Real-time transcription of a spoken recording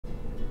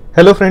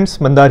Hello friends,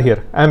 Mandar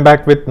here. I am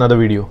back with another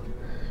video.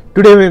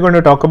 Today we are going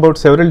to talk about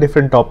several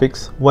different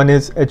topics. One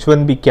is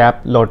H1B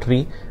cap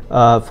lottery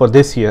for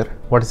this year,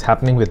 what is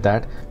happening with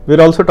that. We'll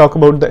also talk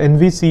about the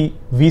NVC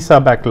visa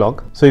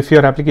backlog. So if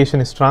your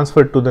application is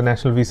transferred to the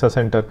National Visa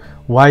Center,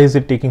 why is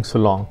it taking so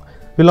long?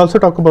 We'll also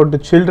talk about the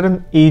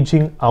children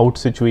aging out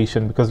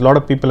situation because a lot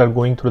of people are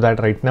going through that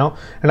right now,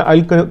 and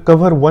I'll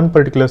cover one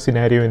particular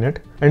scenario in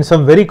it and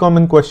some very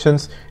common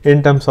questions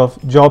in terms of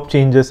job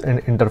changes and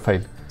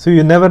interfile. So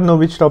you never know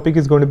which topic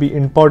is going to be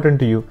important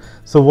to you.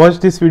 So watch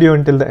this video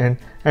until the end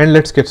and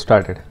let's get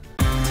started.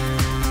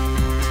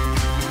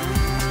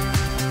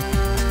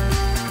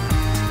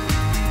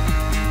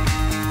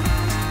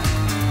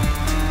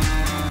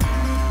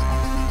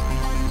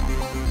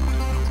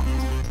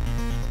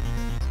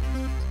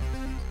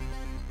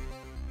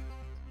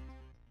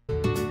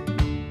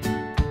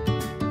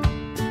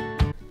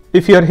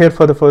 If you are here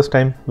for the first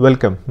time,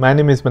 welcome. My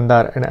name is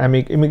Mandar and I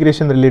make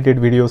immigration related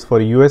videos for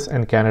US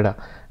and Canada.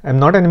 I'm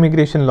not an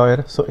immigration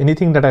lawyer, so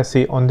anything that I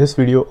say on this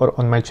video or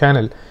on my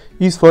channel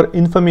is for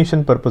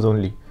information purpose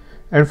only.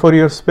 And for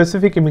your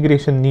specific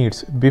immigration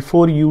needs,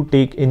 before you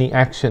take any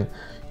action,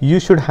 you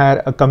should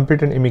hire a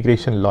competent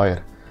immigration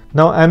lawyer.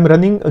 Now I'm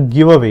running a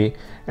giveaway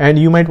and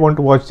you might want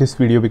to watch this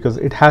video because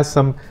it has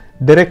some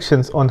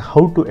directions on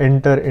how to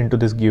enter into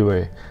this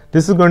giveaway.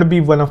 This is going to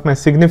be one of my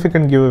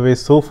significant giveaways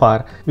so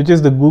far, which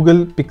is the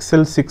Google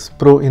Pixel 6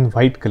 Pro in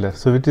white color.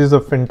 So it is a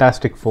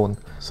fantastic phone.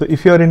 So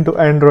if you are into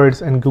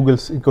Androids and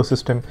Google's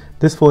ecosystem,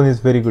 this phone is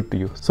very good to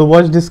you. So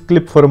watch this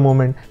clip for a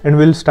moment and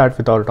we'll start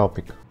with our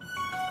topic.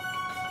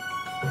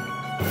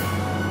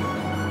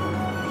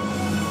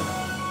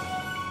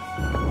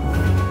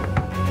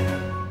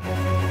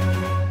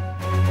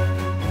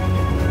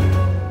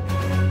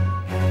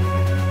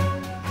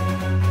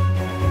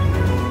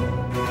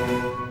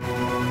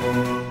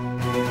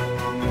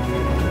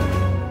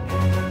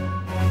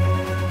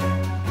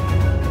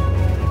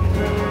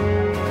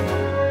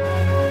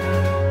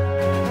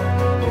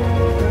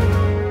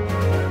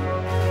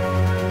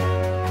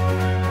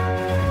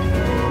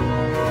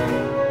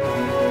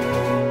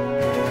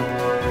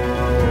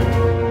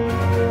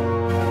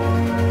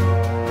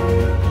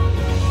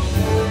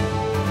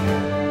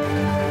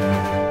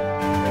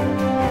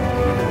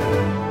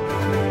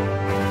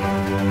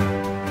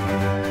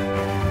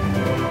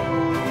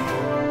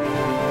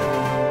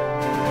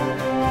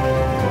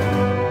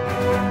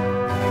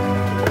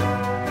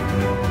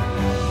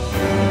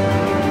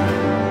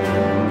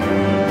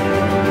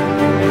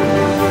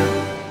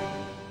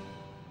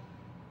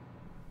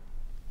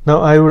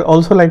 Now I would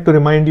also like to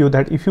remind you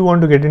that if you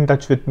want to get in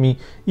touch with me,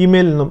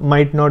 email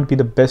might not be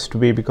the best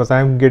way because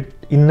I get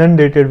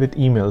inundated with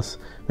emails,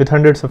 with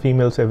hundreds of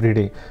emails every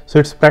day. So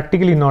it's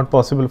practically not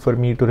possible for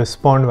me to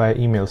respond via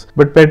emails.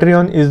 But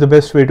Patreon is the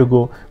best way to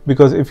go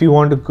because if you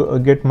want to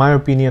get my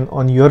opinion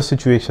on your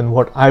situation,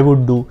 what I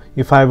would do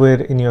if I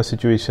were in your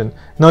situation.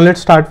 Now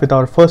let's start with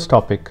our first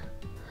topic.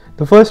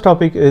 The first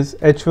topic is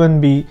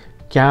H1B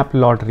cap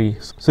lottery.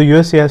 So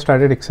USCIS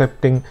started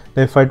accepting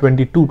the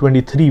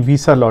FY22-23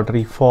 visa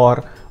lottery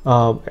for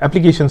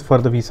applications for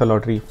the visa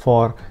lottery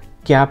for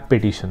cap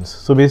petitions.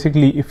 So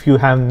basically, if you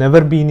have never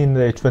been in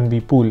the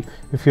H1B pool,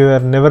 if you are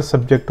never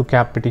subject to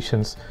cap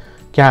petitions,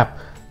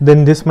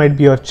 then this might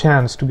be your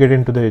chance to get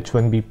into the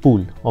H1B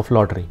pool of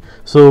lottery.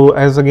 So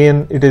as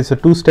again, it is a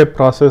two-step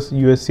process.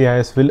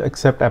 USCIS will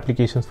accept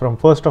applications from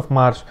 1st of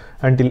March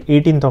until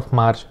 18th of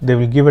March. They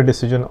will give a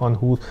decision on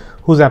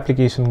whose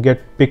application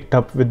get picked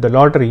up with the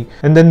lottery,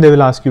 and then they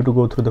will ask you to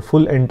go through the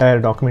full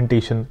entire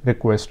documentation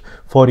request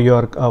for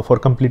your for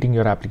completing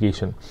your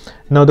application.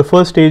 Now the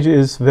first stage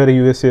is where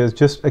USCIS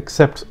just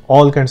accepts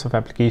all kinds of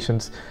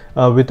applications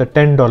with a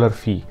 $10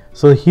 fee.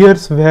 So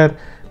here's where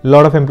a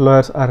lot of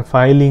employers are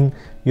filing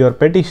your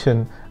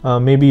petition.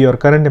 Maybe your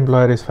current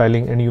employer is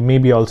filing and you may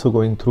be also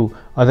going through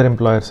other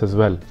employers as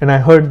well. And I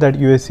heard that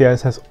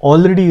USCIS has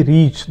already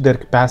reached their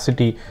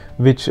capacity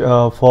which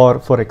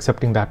for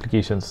accepting the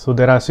applications. So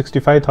there are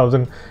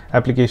 65,000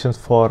 applications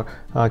for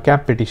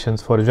cap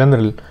petitions for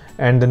general,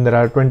 and then there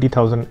are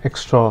 20,000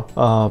 extra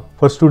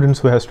for students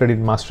who have studied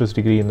master's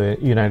degree in the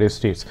United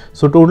States.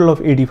 So total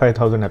of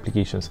 85,000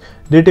 applications.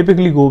 They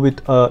typically go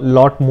with a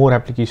lot more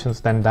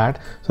applications than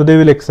that. So they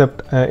will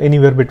accept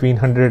anywhere between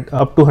 100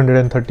 up to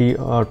 130,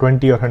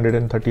 20 or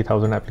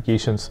 130,000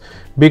 applications,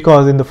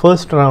 because in the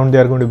first round they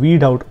are going to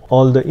weed out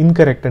all the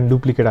incorrect and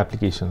duplicate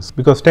applications,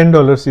 because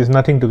 $10 is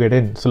nothing to get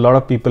in. So a lot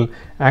of people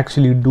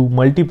actually do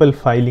multiple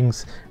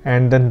filings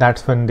and then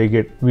that's when they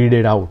get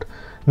weeded out.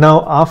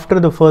 Now after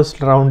the first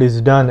round is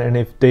done, and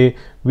if they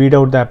weed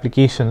out the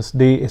applications,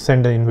 they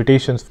send the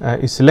invitations,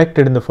 is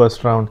selected in the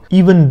first round.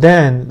 Even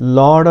then,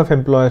 lot of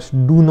employers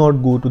do not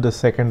go to the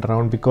second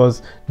round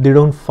because they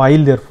don't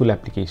file their full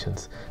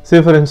applications. Say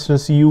for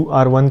instance, you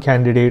are one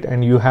candidate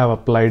and you have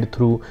applied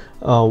through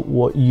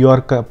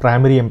your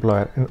primary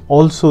employer and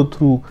also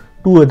through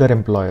two other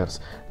employers.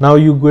 Now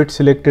you get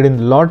selected in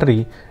the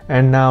lottery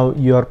and now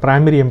your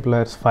primary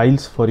employer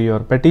files for your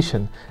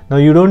petition. Now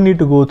you don't need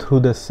to go through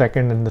the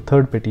second and the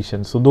third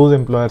petition. So those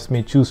employers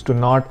may choose to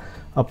not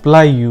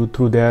apply you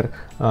through their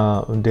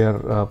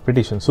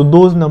petition. So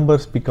those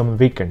numbers become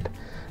vacant.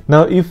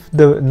 Now if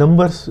the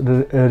numbers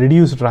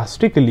reduce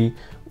drastically,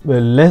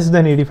 less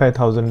than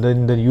 85,000,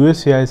 then the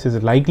USCIS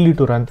is likely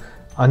to run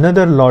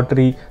another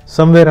lottery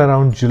somewhere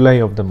around July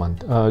of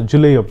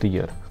the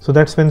year. So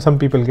that's when some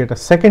people get a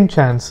second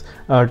chance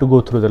to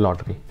go through the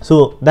lottery.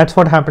 So that's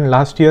what happened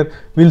last year.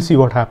 We'll see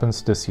what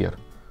happens this year.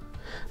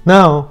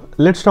 Now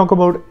let's talk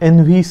about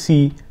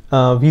NVC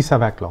visa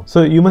backlog.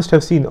 So you must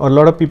have seen, or a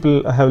lot of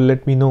people have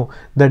let me know,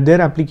 that their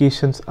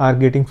applications are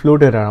getting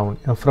floated around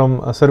from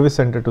a service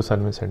center to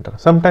service center.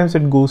 Sometimes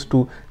it goes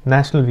to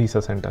National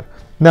Visa Center.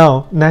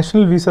 Now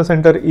National Visa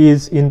Center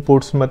is in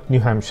Portsmouth, New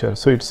Hampshire.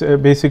 So it's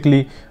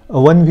basically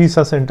one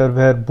visa center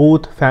where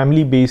both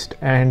family based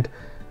and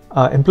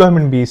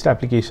employment based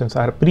applications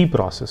are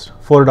pre-processed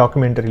for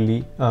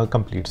documentarily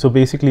complete. So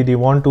basically they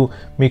want to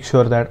make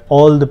sure that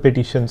all the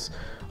petitions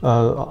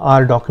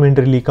are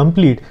documentarily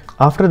complete.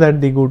 After that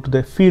they go to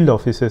the field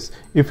offices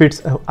if it's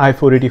a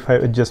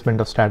I-485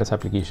 adjustment of status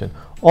application,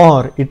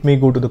 or it may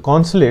go to the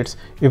consulates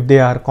if they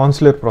are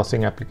consular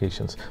processing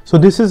applications. So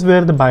this is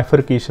where the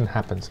bifurcation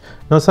happens.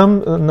 Now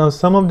some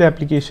of the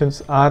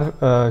applications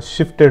are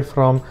shifted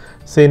from,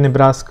 say,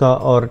 Nebraska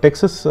or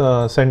Texas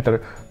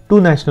center to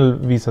National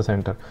Visa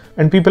Center,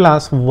 and people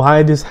ask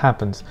why this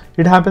happens.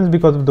 It happens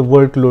because of the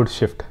workload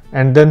shift,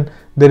 and then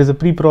there is a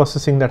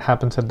pre-processing that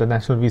happens at the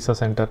National Visa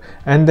Center,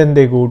 and then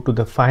they go to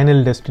the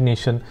final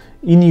destination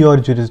in your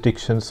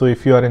jurisdiction. So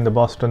if you are in the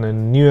Boston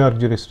and New York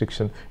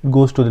jurisdiction, it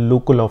goes to the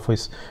local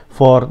office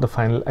for the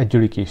final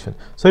adjudication.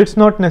 So it's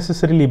not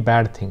necessarily a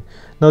bad thing.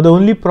 Now the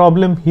only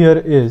problem here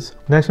is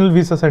National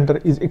Visa Center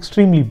is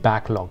extremely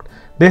backlogged.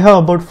 They have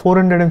about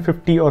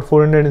 450 or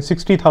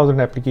 460,000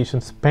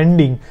 applications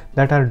pending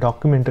that are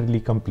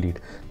documentarily complete.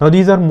 Now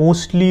these are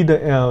mostly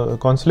the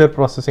consular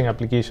processing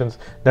applications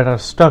that are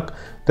stuck.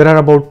 There are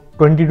about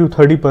 20 to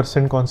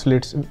 30%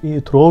 consulates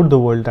throughout the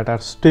world that are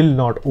still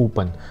not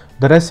open.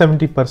 The rest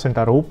 70%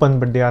 are open,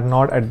 but they are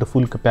not at the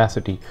full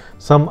capacity.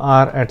 Some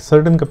are at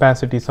certain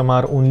capacity, some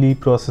are only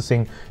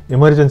processing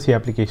emergency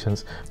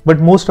applications, but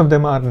most of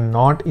them are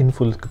not in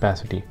full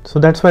capacity. So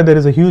that's why there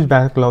is a huge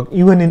backlog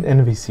even in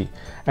NVC.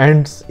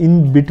 And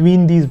in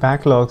between these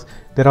backlogs,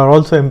 there are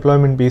also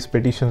employment-based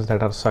petitions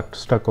that are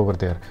stuck over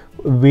there,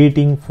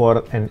 waiting for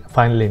a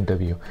final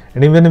interview.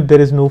 And even if there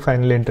is no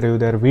final interview,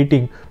 they are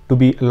waiting to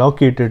be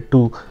allocated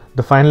to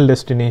the final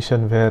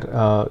destination where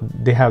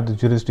they have the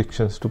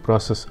jurisdictions to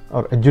process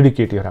or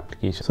adjudicate your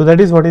application. So that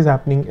is what is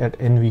happening at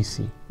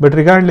NVC. But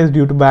regardless,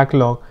 due to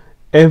backlog,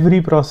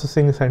 every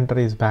processing center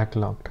is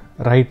backlogged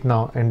right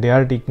now, and they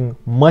are taking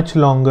much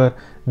longer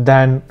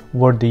than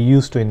what they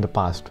used to in the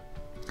past.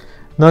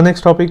 Now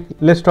next topic,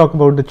 let's talk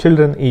about the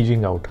children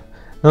aging out.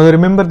 Now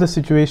remember the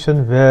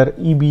situation where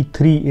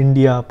EB3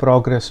 India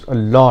progressed a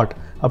lot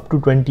up to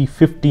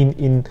 2015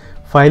 in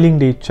filing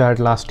date chart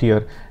last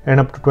year, and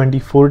up to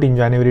 2014,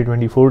 January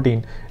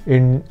 2014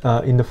 in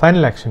the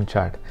final action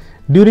chart.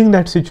 During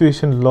that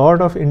situation, a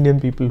lot of Indian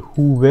people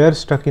who were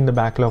stuck in the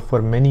backlog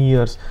for many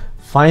years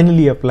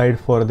finally applied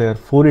for their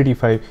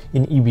 485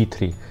 in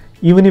EB3.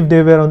 Even if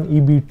they were on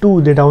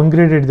EB2, they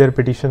downgraded their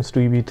petitions to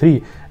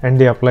EB3 and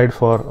they applied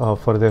for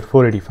their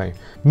 485.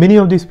 Many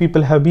of these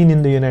people have been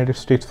in the United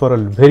States for a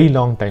very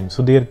long time.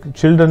 So their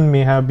children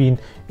may have been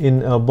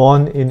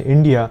born in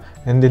India,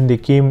 and then they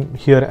came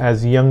here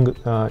as young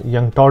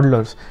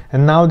toddlers,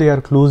 and now they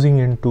are closing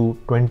into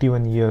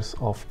 21 years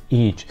of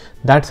age.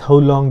 That's how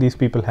long these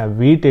people have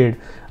waited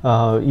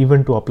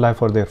even to apply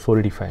for their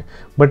 485.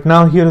 But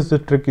now here is the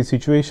tricky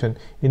situation.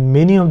 In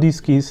many of these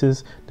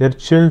cases, their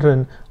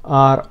children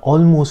are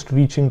almost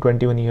reaching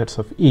 21 years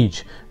of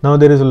age. Now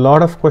there is a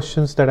lot of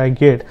questions that I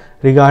get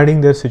regarding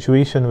their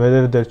situation,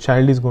 whether their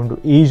child is going to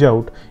age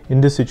out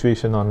in this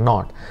situation or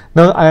not.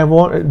 Now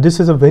this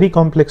is a very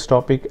complex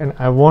topic, and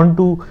I want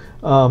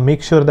to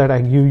make sure that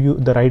I give you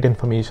the right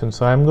information.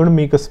 So I'm going to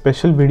make a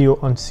special video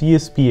on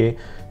CSPA,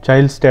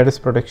 Child Status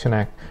Protection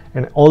Act,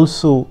 and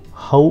also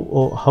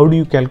how do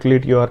you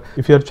calculate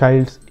if your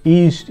child's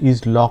age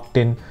is locked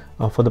in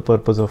for the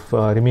purpose of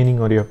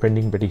remaining on your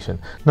pending petition.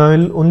 Now I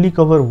will only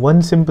cover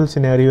one simple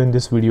scenario in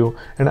this video,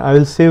 and I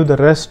will save the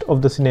rest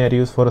of the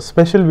scenarios for a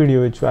special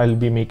video which I will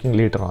be making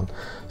later on.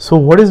 So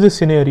what is this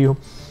scenario?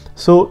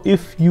 So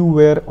if you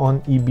were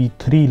on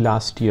EB3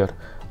 last year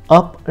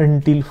up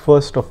until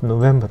 1st of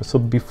November, so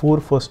before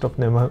 1st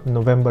of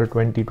November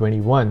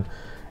 2021,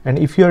 and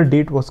if your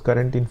date was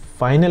current in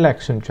final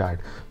action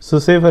chart, so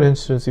say for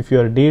instance if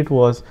your date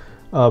was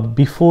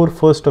before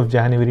 1st of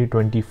January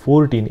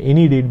 2014,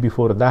 any date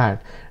before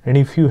that, and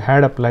if you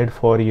had applied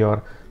for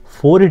your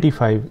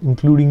 485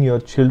 including your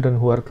children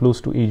who are close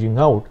to aging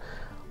out,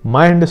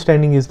 my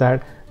understanding is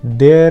that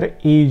their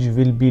age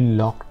will be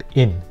locked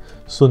in.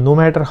 So no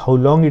matter how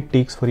long it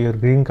takes for your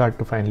green card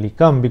to finally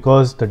come,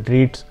 because the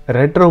dates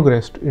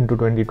retrogressed into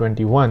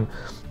 2021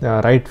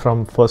 right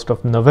from 1st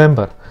of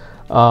November,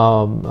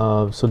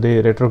 so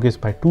they retrogress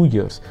by 2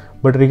 years.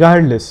 But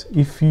regardless,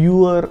 if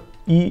your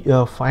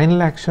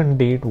final action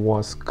date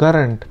was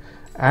current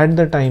at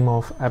the time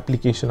of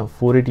application of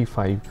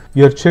 485,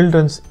 your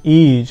child's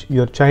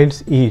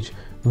age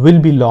will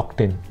be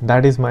locked in.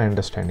 That is my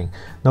understanding.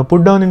 Now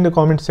put down in the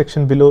comment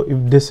section below if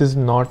this is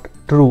not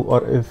true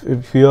or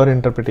if your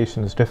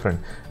interpretation is different.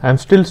 I'm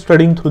still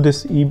studying through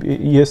this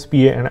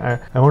ESPA, and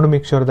I want to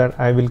make sure that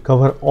I will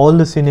cover all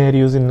the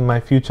scenarios in my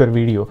future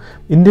video.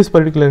 In this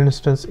particular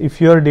instance,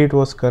 if your date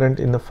was current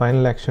in the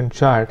final action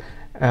chart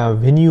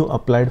when you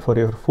applied for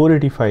your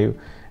 485,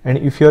 and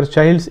if your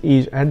child's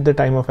age at the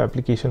time of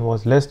application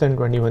was less than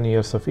 21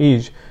 years of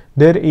age,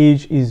 their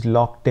age is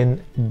locked in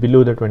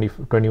below the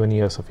 21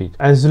 years of age.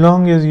 As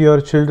long as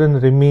your children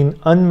remain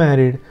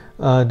unmarried,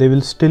 they will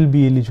still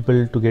be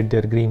eligible to get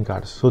their green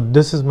cards. So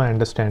this is my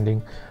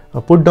understanding.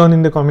 Put down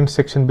in the comment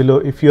section below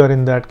if you are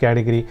in that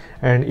category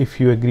and if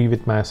you agree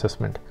with my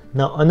assessment.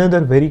 Now another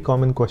very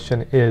common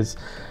question is,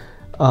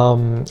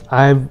 I'm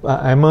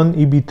on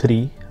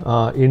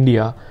EB3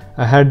 India.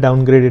 I had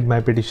downgraded my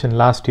petition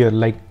last year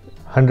like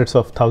hundreds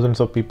of thousands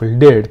of people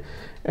did,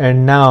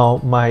 and now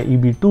my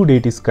EB2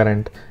 date is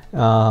current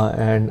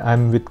and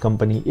I'm with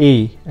company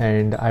A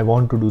and I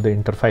want to do the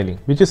interfiling,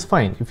 which is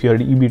fine. If your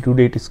EB2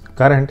 date is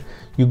current,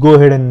 you go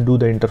ahead and do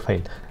the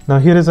interfile. Now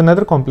here is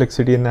another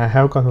complexity, and I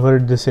have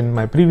covered this in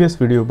my previous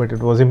video, but it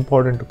was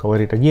important to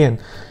cover it again,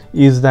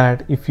 is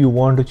that if you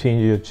want to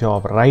change your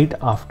job right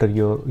after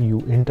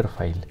you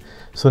interfile.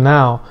 So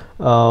now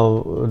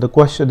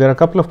there are a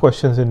couple of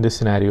questions in this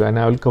scenario, and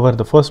I will cover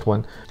the first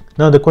one.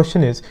 Now the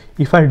question is,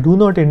 if I do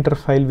not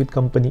interfile with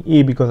company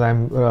A because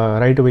I'm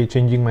right away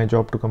changing my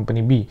job to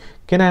company B,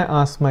 can I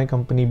ask my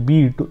company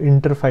B to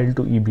interfile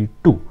to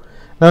EB2?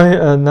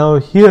 Now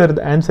here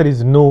the answer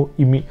is no,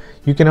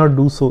 you cannot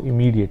do so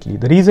immediately.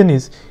 The reason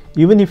is,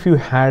 even if you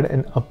had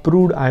an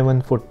approved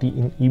I-140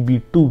 in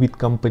EB2 with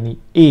company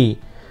A,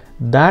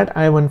 that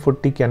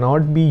I-140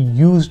 cannot be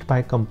used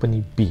by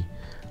company B.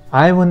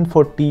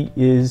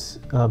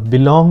 I-140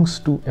 belongs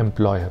to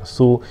employer.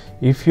 So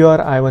if your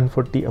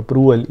I-140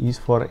 approval is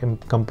for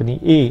company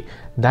A,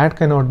 that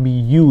cannot be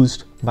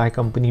used by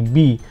company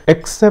B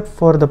except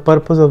for the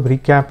purpose of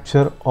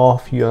recapture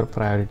of your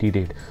priority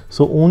date.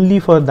 So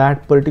only for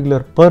that particular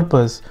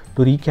purpose,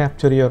 to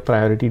recapture your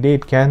priority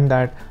date, can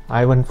that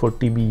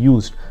I-140 be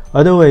used.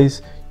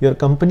 Otherwise, your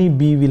company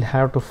B will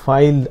have to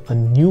file a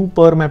new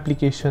perm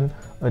application,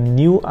 a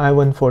new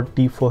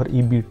I-140 for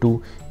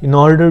EB2 in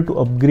order to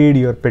upgrade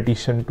your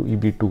petition to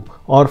EB2,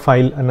 or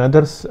file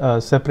another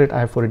separate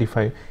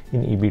I-485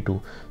 in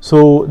EB2.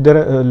 So there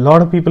are a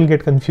lot of people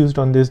get confused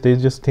on this. They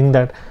just think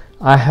that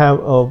I have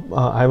a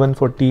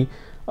I-140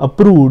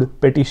 approved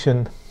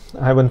petition,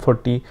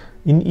 I-140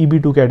 in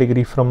EB2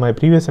 category from my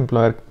previous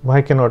employer.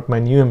 Why cannot my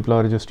new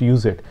employer just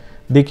use it?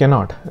 They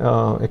cannot,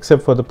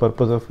 except for the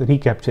purpose of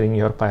recapturing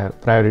your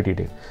priority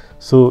date.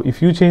 So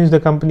if you change the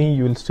company,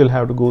 you will still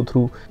have to go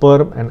through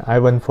perm and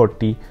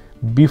I-140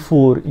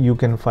 before you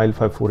can file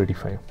for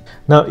 485.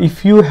 Now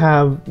if you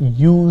have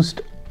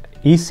used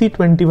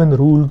AC21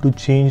 rule to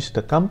change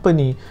the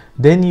company,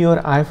 then your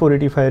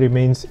I-485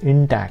 remains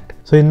intact.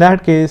 So in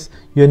that case,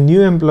 your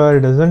new employer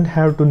doesn't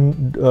have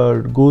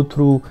to go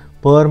through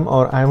perm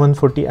or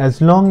I-140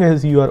 as long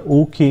as you are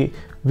okay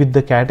with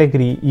the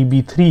category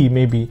EB3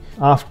 maybe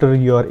after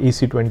your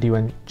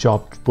AC21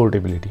 job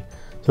portability.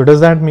 So does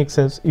that make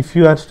sense? If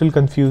you are still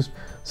confused,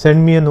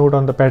 send me a note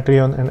on the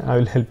Patreon and I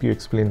will help you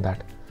explain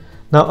that.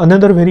 Now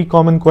another very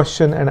common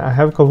question, and I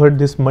have covered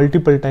this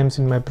multiple times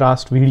in my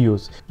past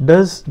videos: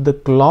 does the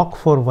clock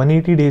for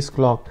 180 days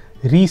clock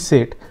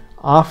reset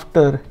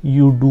after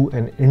you do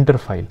an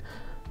interfile?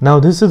 Now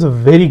this is a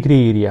very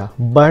gray area,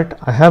 but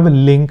I have a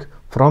link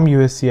from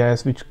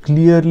USCIS which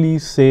clearly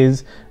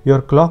says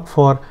your clock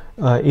for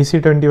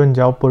AC21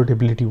 job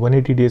portability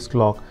 180 days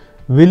clock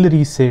will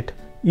reset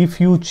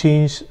if you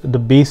change the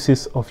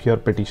basis of your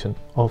petition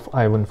of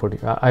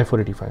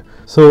I-485.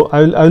 So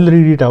I will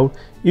read it out.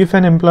 If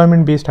an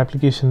employment based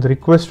application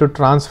requests to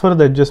transfer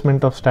the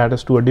adjustment of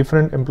status to a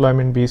different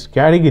employment based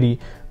category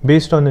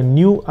based on a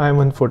new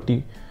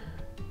I-140,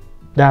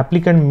 the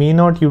applicant may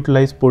not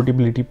utilize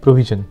portability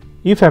provision,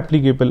 if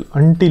applicable,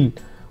 until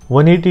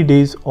 180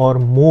 days or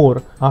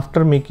more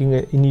after making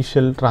an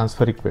initial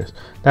transfer request.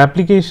 The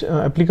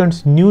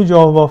applicant's new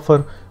job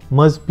offer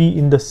must be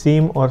in the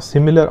same or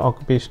similar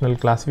occupational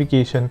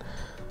classification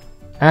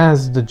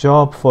as the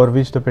job for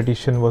which the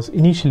petition was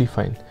initially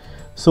filed.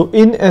 So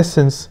in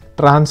essence,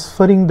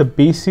 transferring the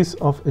basis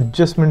of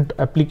adjustment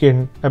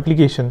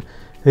application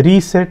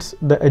resets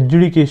the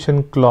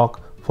adjudication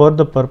clock for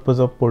the purpose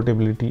of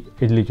portability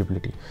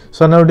eligibility.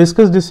 So now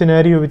discuss this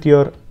scenario with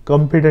your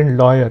competent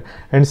lawyer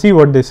and see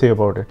what they say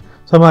about it.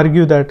 Some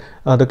argue that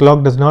the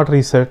clock does not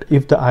reset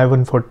if the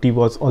I-140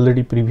 was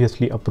already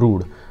previously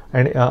approved,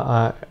 and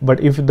but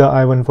if the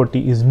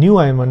I-140 is new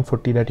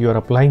I-140 that you are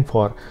applying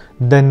for,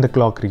 then the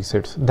clock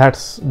resets.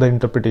 That's the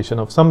interpretation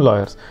of some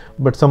lawyers,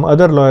 but some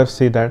other lawyers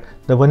say that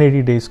the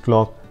 180 days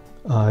clock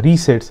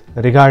resets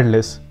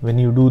regardless when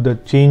you do the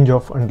change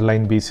of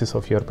underlying basis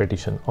of your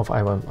petition of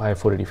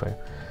I-485.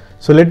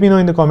 So let me know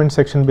in the comment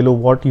section below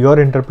what your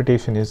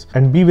interpretation is,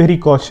 and be very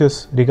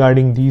cautious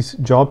regarding these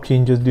job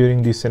changes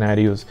during these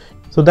scenarios.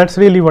 So that's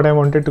really what I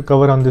wanted to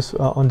cover on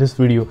this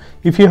video.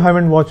 If you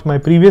haven't watched my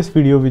previous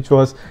video, which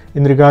was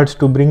in regards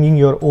to bringing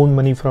your own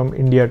money from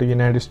India to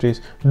United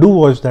States, do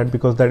watch that,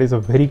 because that is a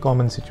very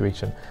common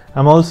situation.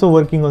 I'm also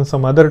working on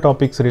some other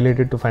topics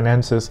related to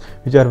finances,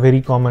 which are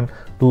very common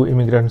to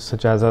immigrants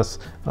such as us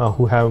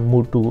who have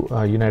moved to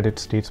United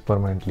States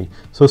permanently.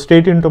 So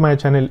stay tuned to my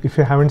channel. If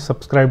you haven't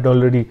subscribed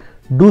already,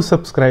 do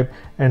subscribe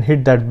and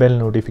hit that bell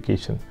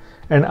notification,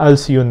 and I'll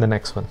see you in the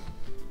next one.